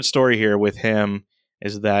 That's the weird story here with him.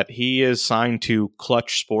 Is that he is signed to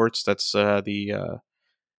Clutch Sports? That's the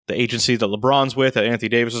agency that LeBron's with, that Anthony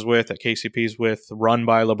Davis is with, that KCP's with, run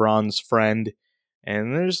by LeBron's friend.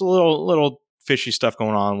 And there's a little fishy stuff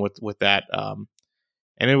going on with that.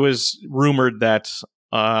 And it was rumored that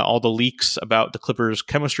all the leaks about the Clippers'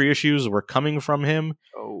 chemistry issues were coming from him.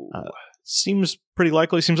 Oh, seems pretty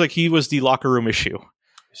likely. Seems like he was the locker room issue.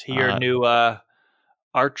 Is he your new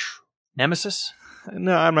arch nemesis?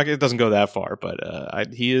 No, I'm not. It doesn't go that far,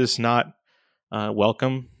 but he is not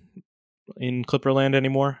welcome in Clipperland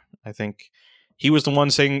anymore. I think he was the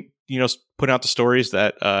one saying, putting out the stories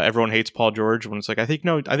that everyone hates Paul George. When it's like, I think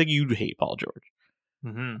you hate Paul George.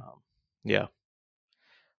 Mm-hmm. Yeah.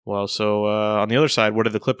 Well, so on the other side, what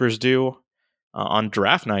did the Clippers do on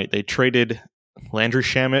draft night? They traded Landry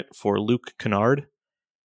Shamet for Luke Kennard,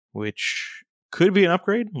 which could be an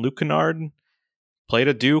upgrade. Luke Kennard played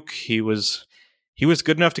at Duke. He was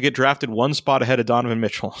good enough to get drafted one spot ahead of Donovan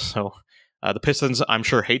Mitchell. So the Pistons, I'm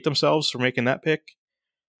sure, hate themselves for making that pick.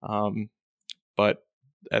 But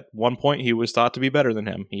at one point, he was thought to be better than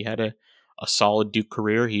him. He had a solid Duke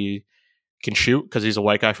career. He can shoot because he's a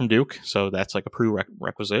white guy from Duke. So that's like a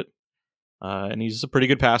prerequisite. And he's a pretty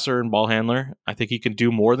good passer and ball handler. I think he can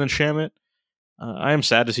do more than Shamet. I am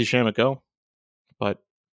sad to see Shamet go. But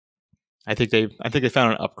I think they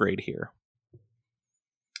found an upgrade here.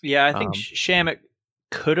 Yeah, I think Shamet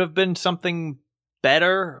could have been something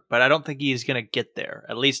better, but I don't think he's going to get there,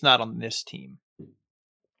 at least not on this team.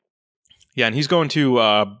 Yeah, and he's going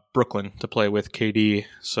to Brooklyn to play with KD,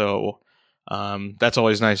 so that's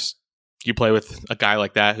always nice. You play with a guy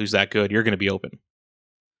like that who's that good, you're going to be open.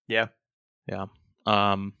 Yeah. Yeah.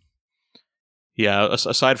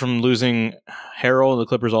 Aside from losing Harrell, the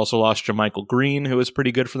Clippers also lost JaMychal Green, who was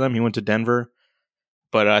pretty good for them. He went to Denver.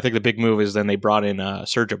 But I think the big move is then they brought in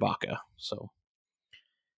Serge Ibaka,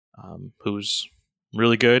 who's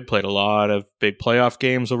really good, played a lot of big playoff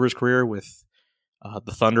games over his career with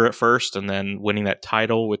the Thunder at first, and then winning that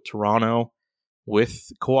title with Toronto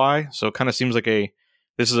with Kawhi. So it kind of seems like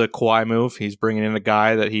this is a Kawhi move. He's bringing in a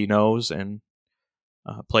guy that he knows and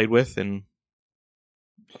played with and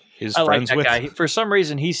is friends with. Guy. For some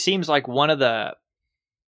reason, he seems like one of the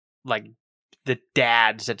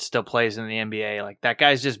dads that still plays in the NBA. Like, that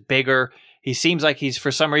guy's just bigger. He seems like he's,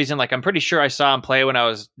 for some reason, like, I'm pretty sure I saw him play when I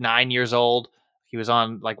was 9 years old. He was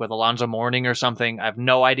on like with Alonzo Mourning or something. I have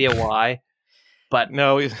no idea why. But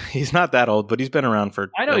no, he's not that old, but he's been around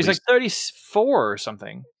for. I know he's like 34 or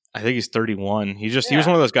something. I think he's 31. He was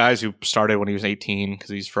one of those guys who started when he was 18 because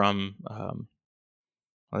he's from, I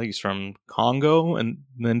think he's from Congo and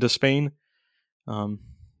then to Spain,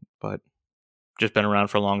 but just been around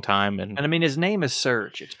for a long time. And I mean, his name is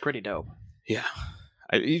Serge. It's pretty dope. Yeah,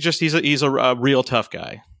 he's a real tough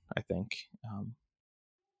guy. I think.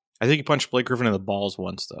 I think he punched Blake Griffin in the balls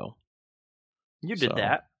once, though. You did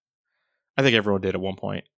that. I think everyone did at one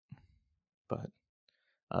point. But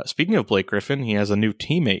speaking of Blake Griffin, he has a new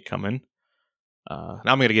teammate coming. Now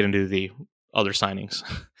I'm going to get into the other signings.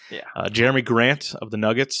 Yeah. Jeremy Grant of the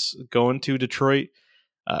Nuggets going to Detroit.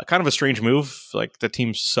 Kind of a strange move. Like, the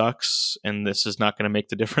team sucks, and this is not going to make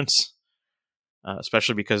the difference.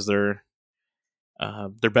 Especially because their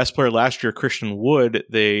best player last year, Christian Wood,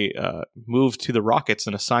 they moved to the Rockets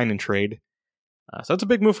in a sign and trade. So that's a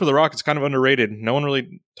big move for the Rockets, kind of underrated. No one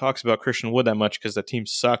really talks about Christian Wood that much because the team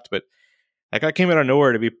sucked, but that guy came out of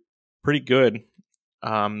nowhere to be pretty good.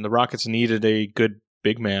 The Rockets needed a good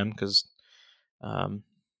big man because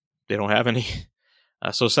they don't have any.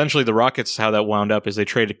 So essentially the Rockets, how that wound up is they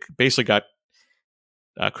basically got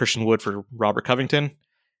Christian Wood for Robert Covington.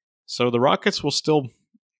 So the Rockets will still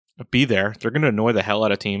be there. They're going to annoy the hell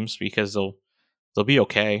out of teams because they'll be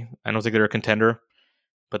okay. I don't think they're a contender,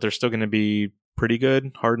 but they're still going to be pretty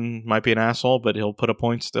good. Harden might be an asshole, but he'll put up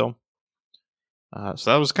points still.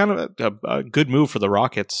 So that was kind of a good move for the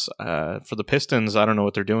Rockets. For the Pistons, I don't know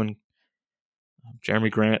what they're doing. Jeremy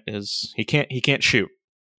Grant he can't shoot.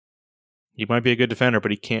 He might be a good defender,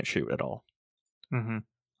 but he can't shoot at all. Mm-hmm.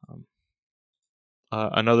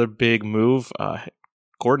 Another big move,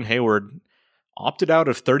 Gordon Hayward opted out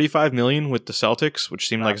of $35 million with the Celtics, which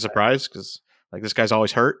seemed like a surprise because like this guy's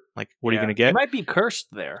always hurt. Like, what are you going to get? He might be cursed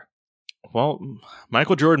there. Well,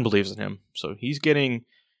 Michael Jordan believes in him, so he's getting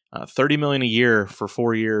 $30 million a year for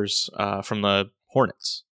 4 years from the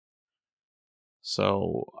Hornets.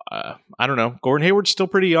 So I don't know. Gordon Hayward's still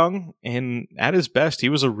pretty young, and at his best, he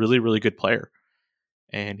was a really, really good player.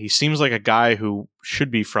 And he seems like a guy who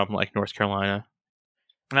should be from like North Carolina.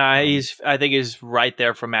 I think he's right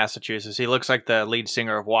there from Massachusetts. He looks like the lead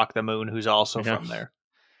singer of Walk the Moon, who's also from there.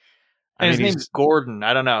 And his name's Gordon.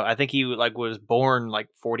 I don't know. I think he was born like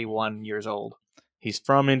 41 years old. He's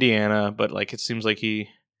from Indiana, but like it seems like he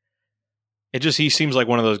seems like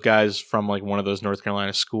one of those guys from like one of those North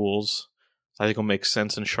Carolina schools. I think it'll make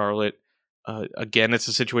sense in Charlotte. Again, it's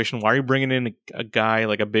a situation. Why are you bringing in a guy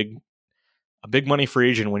like a big money free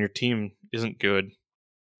agent when your team isn't good?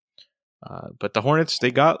 But the Hornets,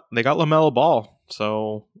 they got LaMelo Ball,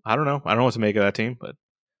 so I don't know. I don't know what to make of that team, but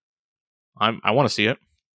I want to see it.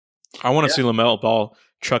 I want to see LaMelo Ball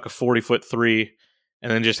chuck a 40-foot three,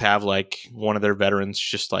 and then just have like one of their veterans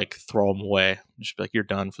just like throw him away, just be like, "You're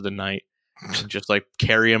done for the night," and just like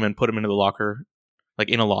carry him and put him into the locker, like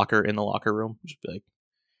in the locker room. Just be like,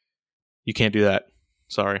 "You can't do that.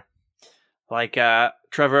 Sorry." Like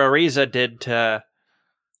Trevor Ariza did to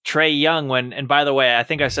Trae Young and by the way, I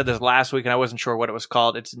think I said this last week and I wasn't sure what it was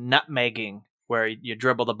called. It's nutmegging, where you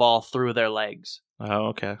dribble the ball through their legs. Oh,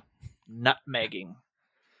 okay. Nutmegging.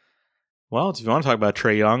 Well, if you want to talk about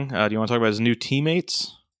Trae Young, do you want to talk about his new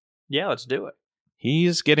teammates? Yeah, let's do it.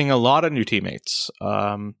 He's getting a lot of new teammates.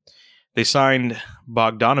 They signed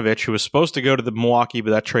Bogdanovich, who was supposed to go to the Milwaukee,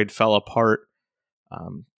 but that trade fell apart.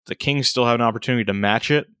 The Kings still have an opportunity to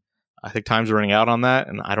match it. I think time's running out on that,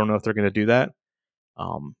 and I don't know if they're going to do that.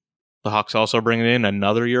 The Hawks also bringing in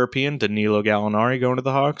another European, Danilo Gallinari, going to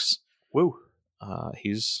the Hawks. Woo!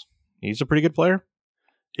 He's a pretty good player.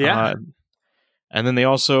 Yeah. And then they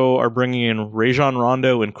also are bringing in Rajon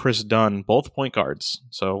Rondo and Chris Dunn, both point guards.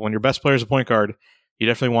 So when your best player is a point guard, you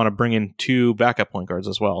definitely want to bring in 2 backup point guards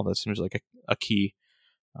as well. That seems like a key.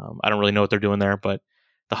 I don't really know what they're doing there, but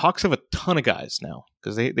the Hawks have a ton of guys now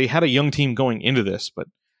because they had a young team going into this, but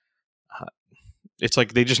it's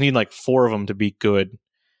like they just need like 4 of them to be good.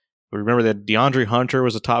 But remember that DeAndre Hunter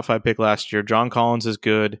was a top 5 pick last year. John Collins is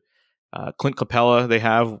good. Clint Capella they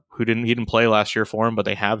have, he didn't play last year for him, but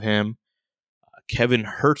they have him. Kevin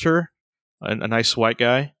Huerter, a nice white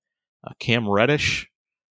guy. Cam Reddish.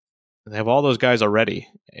 They have all those guys already,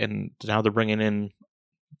 and now they're bringing in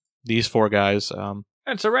these 4 guys.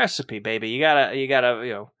 It's a recipe, baby. You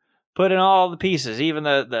gotta put in all the pieces, even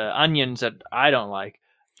the onions that I don't like.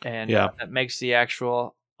 And that makes the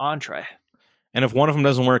actual entree. And if one of them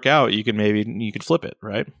doesn't work out, you could flip it,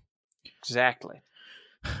 right? Exactly.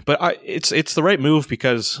 But it's the right move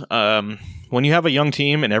because when you have a young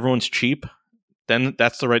team and everyone's cheap, then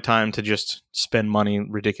that's the right time to just spend money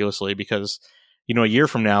ridiculously because a year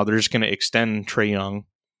from now they're just going to extend Trae Young,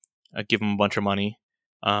 give him a bunch of money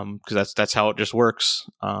because that's how it just works.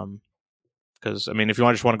 Because if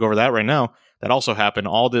you just want to go over that right now, that also happened.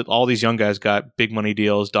 All these young guys got big money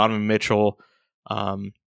deals. Donovan Mitchell,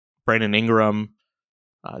 Brandon Ingram,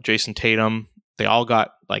 Jason Tatum. They all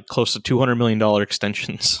got like close to $200 million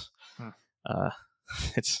extensions.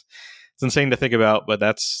 It's insane to think about, but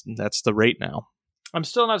that's the rate now. I'm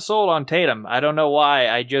still not sold on Tatum. I don't know why.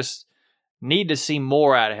 I just need to see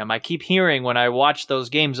more out of him. I keep hearing when I watch those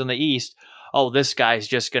games in the East, oh, this guy's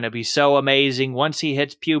just going to be so amazing. Once he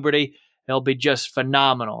hits puberty, he'll be just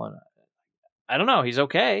phenomenal. And I don't know. He's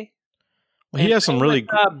okay. Well, he has some really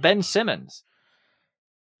Ben Simmons.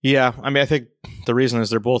 Yeah, I think the reason is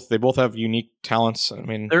they both have unique talents.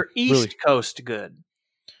 They're East Coast good.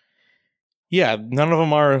 Yeah, none of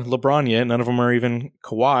them are LeBron yet. None of them are even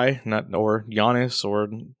Kawhi, or Giannis or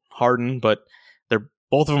Harden. But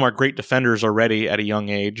both of them are great defenders already at a young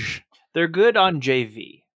age. They're good on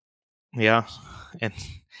JV. Yeah, and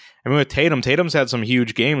with Tatum's had some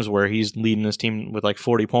huge games where he's leading his team with like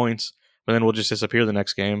 40 points, but then will just disappear the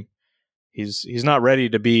next game. He's not ready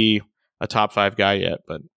to be a top 5 guy yet,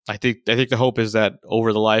 but I think the hope is that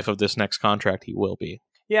over the life of this next contract, he will be.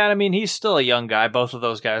 Yeah, he's still a young guy. Both of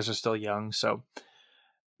those guys are still young, so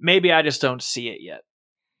maybe I just don't see it yet.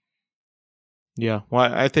 Yeah,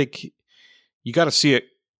 well, I think you got to see it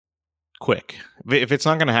quick. If it's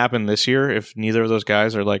not going to happen this year, if neither of those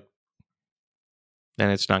guys are like, then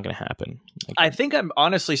it's not going to happen. Like, I think I'm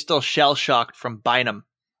honestly still shell-shocked from Bynum.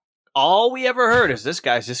 All we ever heard is this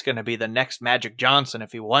guy's just going to be the next Magic Johnson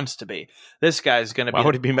if he wants to be. This guy's going to why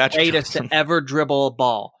would he be the Magic greatest Johnson? to ever dribble a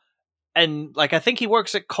ball. And like I think he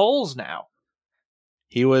works at Kohl's now.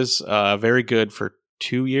 He was very good for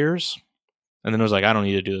 2 years, and then was like, I don't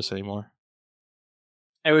need to do this anymore.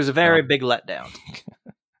 It was a very big letdown.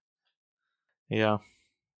 Yeah.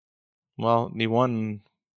 Well, he won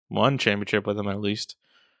one championship with him at least.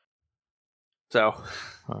 So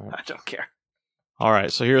All right. I don't care. All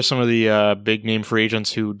right, so here are some of the big name free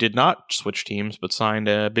agents who did not switch teams but signed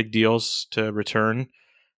big deals to return.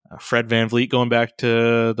 Fred VanVleet going back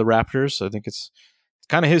to the Raptors. I think it's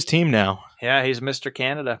kind of his team now. Yeah, he's Mr.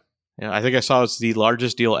 Canada. Yeah, I think I saw it's the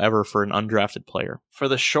largest deal ever for an undrafted player. For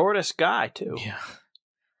the shortest guy, too. Yeah.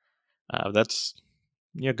 That's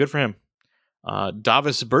good for him.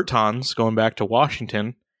 Davis Bertans going back to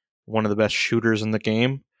Washington, one of the best shooters in the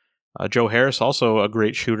game. Joe Harris, also a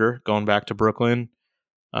great shooter, going back to Brooklyn.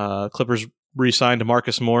 Clippers re-signed to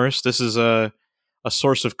Marcus Morris. This is a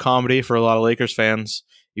source of comedy for a lot of Lakers fans.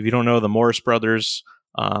 If you don't know, the Morris brothers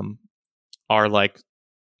are like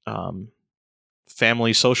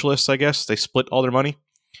family socialists, I guess. They split all their money.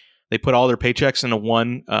 They put all their paychecks into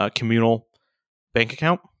one communal bank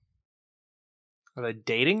account. Are they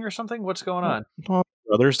dating or something? What's going on? Well,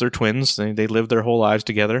 brothers, they're twins. They live their whole lives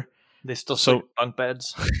together. They still sleep in bunk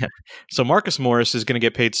beds? So Marcus Morris is going to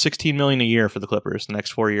get paid $16 million a year for the Clippers the next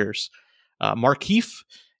 4 years. Markieff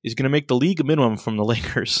is going to make the league minimum from the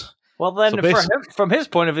Lakers. Well, then, from his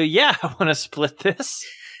point of view, yeah, I want to split this.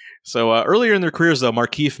 So earlier in their careers, though,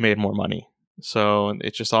 Markieff made more money. So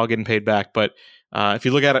it's just all getting paid back. But if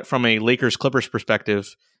you look at it from a Lakers-Clippers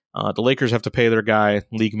perspective, the Lakers have to pay their guy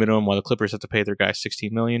league minimum, while the Clippers have to pay their guy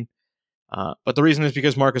 $16 million. But the reason is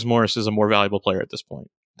because Marcus Morris is a more valuable player at this point.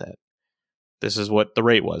 That this is what the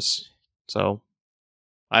rate was. So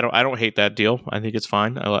I don't hate that deal. I think it's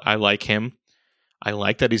fine. I like him. I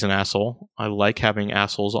like that he's an asshole. I like having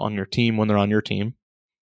assholes on your team when they're on your team.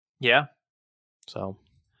 Yeah. So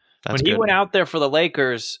that's when he good. went out there for the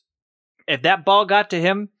Lakers, if that ball got to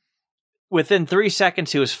him, within 3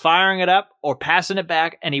 seconds he was firing it up or passing it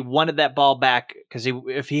back, and he wanted that ball back because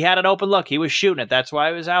if he had an open look, he was shooting it. That's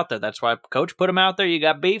why he was out there. That's why coach put him out there. You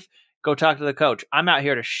got beef? Go talk to the coach. I'm out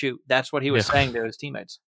here to shoot. That's what he was saying to his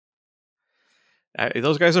teammates.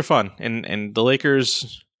 Those guys are fun. And the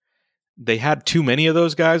Lakers, they had too many of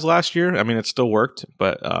those guys last year. I mean, it still worked,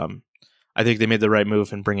 but I think they made the right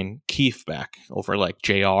move in bringing Keith back over like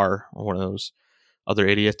JR or one of those other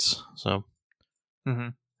idiots. So,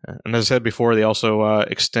 And as I said before, they also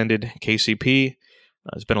extended KCP.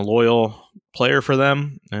 He's been a loyal player for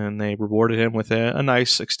them, and they rewarded him with a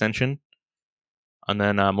nice extension. And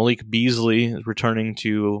then Malik Beasley is returning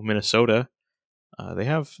to Minnesota. They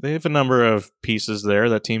have a number of pieces there.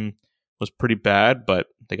 That team was pretty bad, but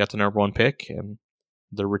they got the number 1 pick, and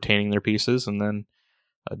they're retaining their pieces. And then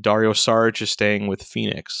Dario Saric is staying with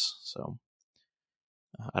Phoenix. So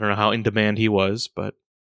I don't know how in demand he was, but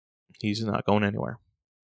he's not going anywhere.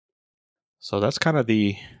 So that's kind of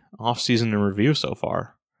the offseason in review so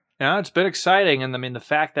far. Yeah, it's been exciting. And I mean, the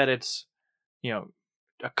fact that it's,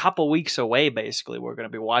 a couple weeks away, basically, we're going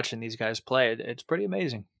to be watching these guys play. It's pretty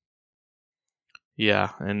amazing.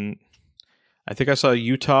 Yeah, and I think I saw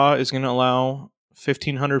Utah is going to allow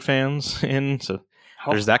 1,500 fans in, so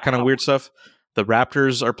there's that kind of weird stuff. The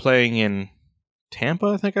Raptors are playing in Tampa,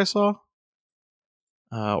 I think I saw,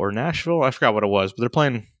 or Nashville. I forgot what it was, but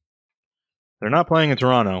they're not playing in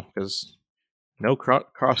Toronto because no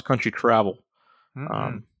cross-country travel.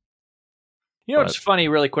 What's funny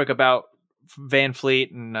really quick about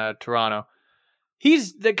VanVleet and Toronto?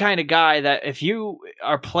 He's the kind of guy that if you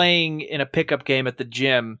are playing in a pickup game at the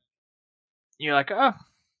gym, you're like, oh,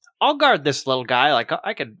 I'll guard this little guy. Like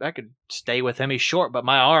I could stay with him. He's short, but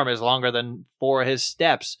my arm is longer than 4 of his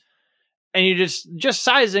steps. And you just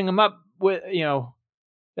sizing him up with, you're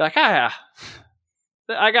like, I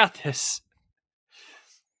got this.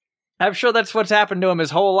 I'm sure that's what's happened to him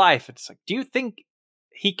his whole life. It's like, do you think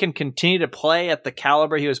he can continue to play at the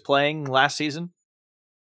caliber he was playing last season?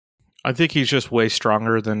 I think he's just way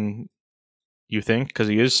stronger than you think because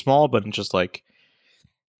he is small, but just look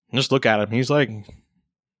at him. He's a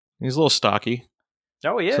little stocky.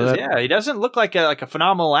 Oh, he is. Yeah, he doesn't look like a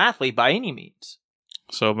phenomenal athlete by any means.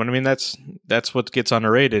 So, but I mean, that's what gets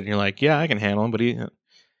underrated. And you're like, yeah, I can handle him, but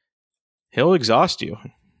he'll exhaust you.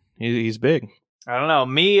 He's big. I don't know.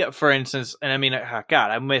 Me, for instance, and I mean, God,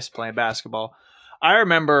 I miss playing basketball. I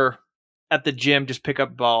remember at the gym, just pick up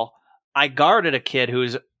the ball. I guarded a kid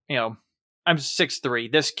who's, I'm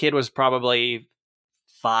 6'3". This kid was probably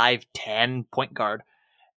 5'10", point guard.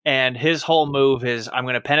 And his whole move is, I'm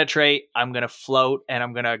going to penetrate, I'm going to float, and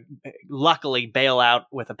I'm going to luckily bail out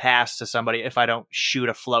with a pass to somebody if I don't shoot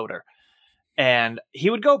a floater. And he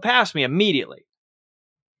would go past me immediately.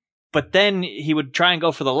 But then he would try and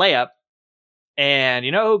go for the layup. And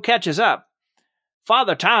you know who catches up?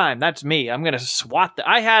 Father Time. That's me. I'm going to swat.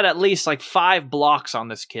 I had at least like 5 blocks on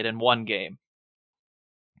this kid in one game.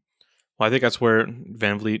 Well, I think that's where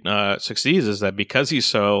Van Vliet succeeds, is that because he's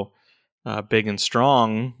so big and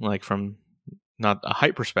strong, like from not a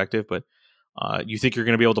height perspective, but you think you're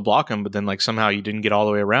going to be able to block him, but then like somehow you didn't get all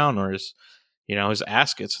the way around, or his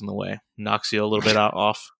ass gets in the way, knocks you a little bit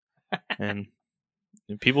off, and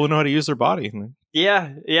people who know how to use their body.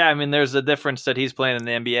 Yeah. I mean, there's a difference that he's playing in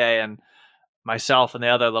the NBA, and myself and the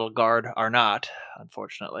other little guard are not,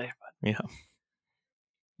 unfortunately. But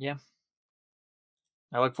yeah.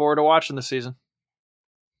 I look forward to watching the season.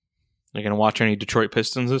 You're going to watch any Detroit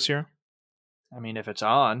Pistons this year? I mean, if it's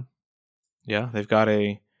on. Yeah, they've got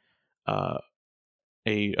a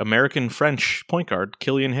American French point guard,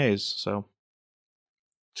 Killian Hayes. So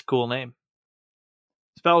it's a cool name.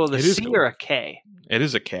 Spelled with a C or a K? It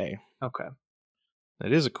is a K. Okay.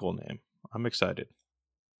 It is a cool name. I'm excited.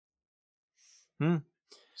 6'5",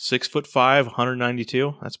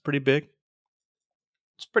 192. That's pretty big.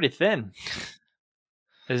 It's pretty thin.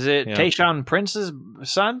 Is it Tayshaun Prince's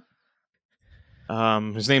son?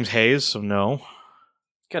 His name's Hayes, so no.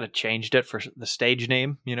 Could have changed it for the stage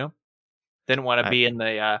name, Didn't want to be in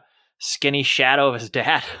the skinny shadow of his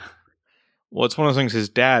dad. Well, it's one of those things, his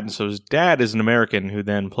dad is an American who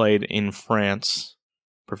then played in France,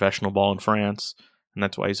 professional ball in France, and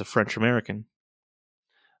that's why he's a French-American.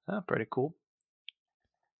 Oh, pretty cool.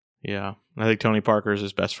 Yeah. I think Tony Parker is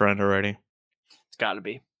his best friend already. It's got to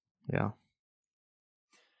be. Yeah.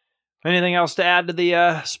 Anything else to add to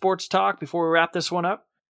the sports talk before we wrap this one up?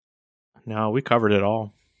 No, we covered it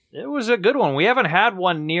all. It was a good one. We haven't had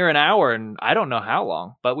one near an hour, and I don't know how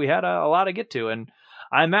long, but we had a lot to get to, and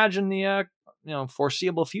I imagine the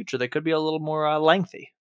foreseeable future they could be a little more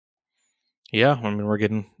lengthy. Yeah, I mean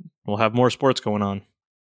we'll have more sports going on.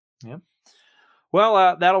 Yeah.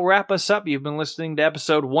 Well, that'll wrap us up. You've been listening to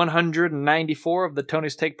episode 194 of the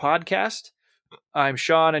Tony's Take podcast. I'm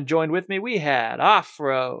Sean, and joined with me we had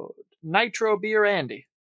Off-Road, Nitro Beer Andy.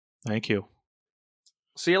 Thank you.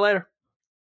 See you later.